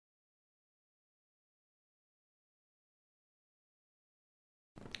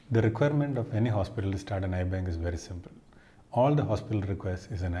The requirement of any hospital to start an eye bank is very simple. All the hospital requires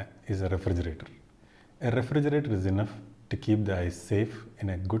is a refrigerator. A refrigerator is enough to keep the eyes safe in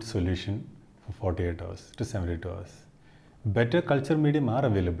a good solution for 48 hours to 72 hours. Better culture medium are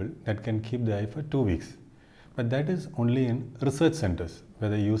available that can keep the eye for 2 weeks. But that is only in research centers where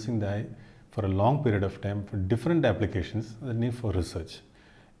they are using the eye for a long period of time for different applications that need for research.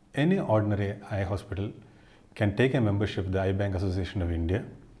 Any ordinary eye hospital can take a membership of the Eye Bank Association of India,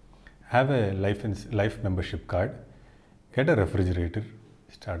 have a life membership card, get a refrigerator,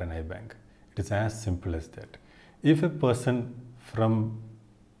 start an eye bank. It is as simple as that. If a person from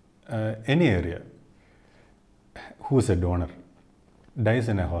any area who is a donor dies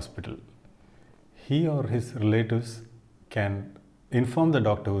in a hospital, he or his relatives can inform the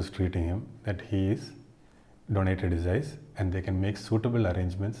doctor who is treating him that he is donated his eyes, and they can make suitable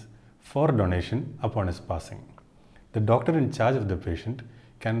arrangements for donation upon his passing. The doctor in charge of the patient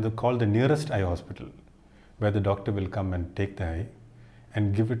can call the nearest eye hospital, where the doctor will come and take the eye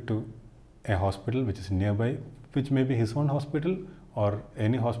and give it to a hospital which is nearby, which may be his own hospital or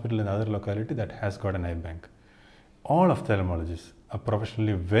any hospital in other locality that has got an eye bank. All ophthalmologists are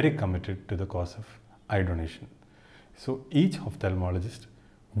professionally very committed to the cause of eye donation. So each ophthalmologist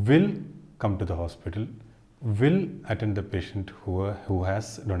will come to the hospital, will attend the patient who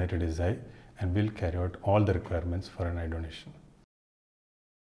has donated his eye, and will carry out all the requirements for an eye donation.